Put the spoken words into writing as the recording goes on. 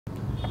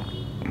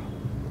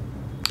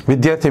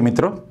વિદ્યાર્થી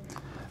મિત્રો,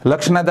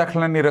 લક્ષના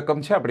દાખલાની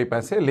રકમ છે આપણી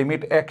પાસે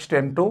લિમિટ x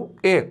ટેન્ડ ટુ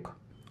 1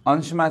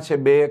 અંશમાં છે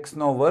 2x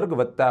નો વર્ગ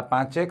વત્તા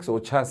 5x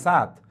ઓછા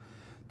 7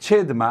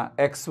 છેદમાં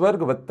x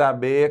વર્ગ વત્તા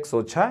 2x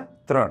ઓછા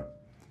 3.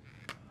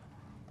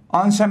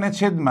 અંશ અને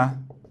છેદમાં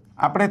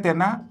આપણે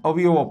તેના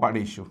અવયવો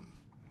પાડીશું.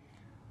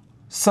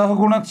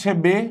 સહગુણક છે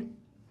 2,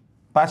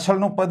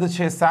 પાછળનું પદ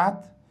છે 7,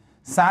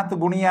 7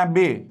 ગુણ્યા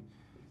 2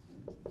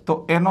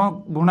 તો એનો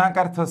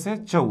ગુણાકાર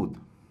થશે 14.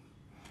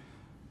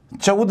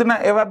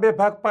 14ના એવા બે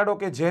ભાગ પાડો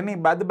કે જેની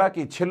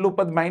બાદબાકી છેલ્લું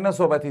પદ માઇનસ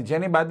હોવાથી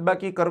જેની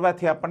બાદબાકી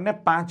કરવાથી આપણને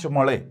 5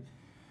 મળે.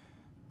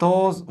 તો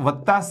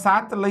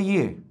 +7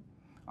 લઈએ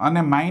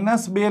અને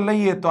 -2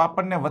 લઈએ તો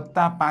આપણને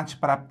 +5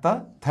 પ્રાપ્ત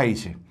થાય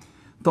છે.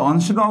 તો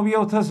અંશનો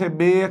અવયવ થશે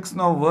 2x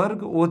નો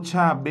વર્ગ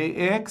ઓછા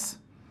 2x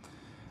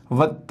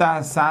વત્તા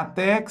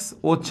 7x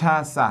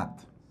ઓછા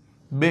 7.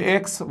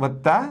 2x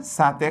વત્તા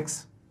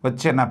 7x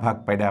વચ્ચેના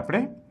ભાગ પાડ્યા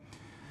આપણે.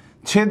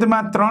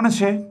 છેદમાં 3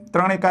 છે,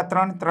 3 એકા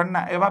 3,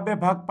 3ના એવા બે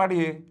ભાગ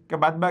પાડીએ કે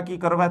બાદબાકી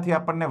કરવાથી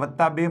આપણને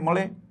 +2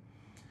 મળે.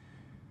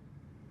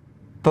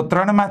 તો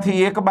 3 માંથી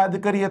 1 બાદ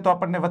કરીએ તો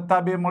આપણને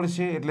 +2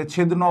 મળશે. એટલે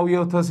છેદનો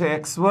અવયવ થશે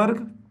x વર્ગ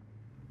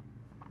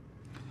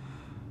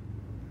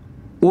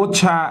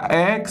ઓછા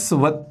x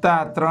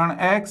વત્તા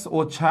 3x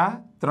ઓછા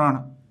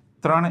 3.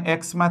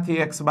 3x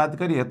માંથી x બાદ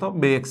કરીએ તો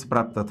 2x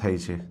પ્રાપ્ત થાય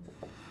છે.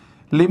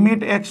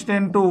 લિમિટ x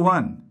ટેન્ડ ટુ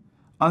 1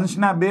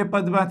 અંશના બે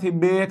પદમાંથી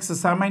 2x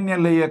સામાન્ય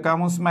લઈએ,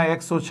 કાઉન્સમાં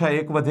x ઓછા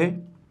 1 વધે.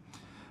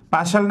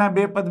 પાછળના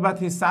બે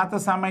પદમાંથી 7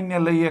 સામાન્ય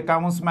લઈએ,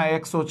 કાઉન્સમાં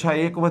x ઓછા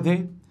 1 વધે.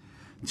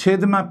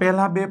 છેદમાં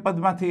પહેલા બે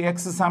પદમાંથી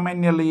x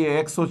સામાન્ય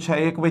લઈએ, x ઓછા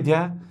 1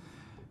 વધ્યા.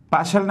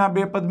 પાછળના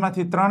બે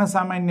પદમાંથી 3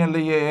 સામાન્ય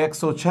લઈએ,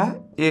 x ઓછા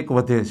 1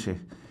 વધે છે.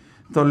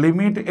 તો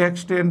limit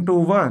x tend two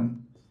 1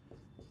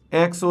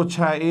 x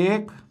ઓછા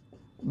 1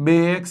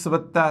 2x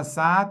વત્તા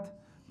 7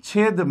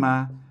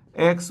 છેદમાં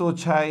x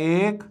ઓછા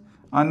 1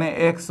 અને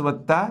x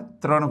વત્તા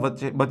 3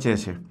 વચ્ચે બચે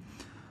છે.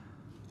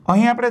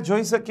 અહીં આપણે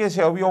જોઈ શકીએ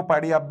છીએ અવયવ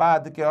પાડ્યા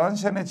બાદ કે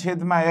અંશ અને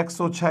છેદમાં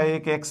x ઓછા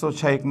 1 x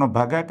ઓછા 1 નો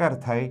ભાગાકાર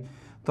થાય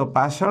તો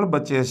પાછળ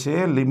બચે છે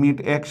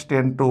limit x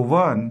tend two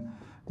 1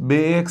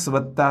 2x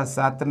વત્તા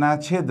 7ના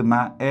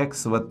છેદમાં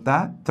x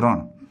વત્તા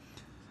 3.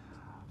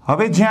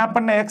 હવે જ્યાં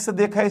આપણને x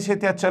દેખાય છે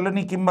ત્યાં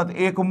ચલની કિંમત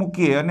 1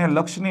 મૂકીએ અને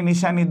લક્ષની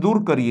નિશાની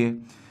દૂર કરીએ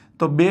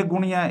તો 2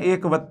 ગુણ્યા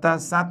 1 વત્તા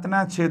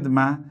 7ના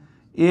છેદમાં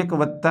 1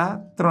 વત્તા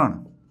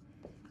 3.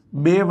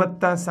 2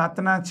 વત્તા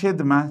 7ના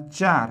છેદમાં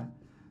 4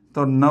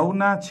 તો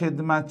 9ના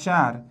છેદમાં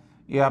 4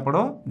 એ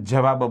આપણો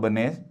જવાબ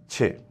બને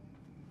છે.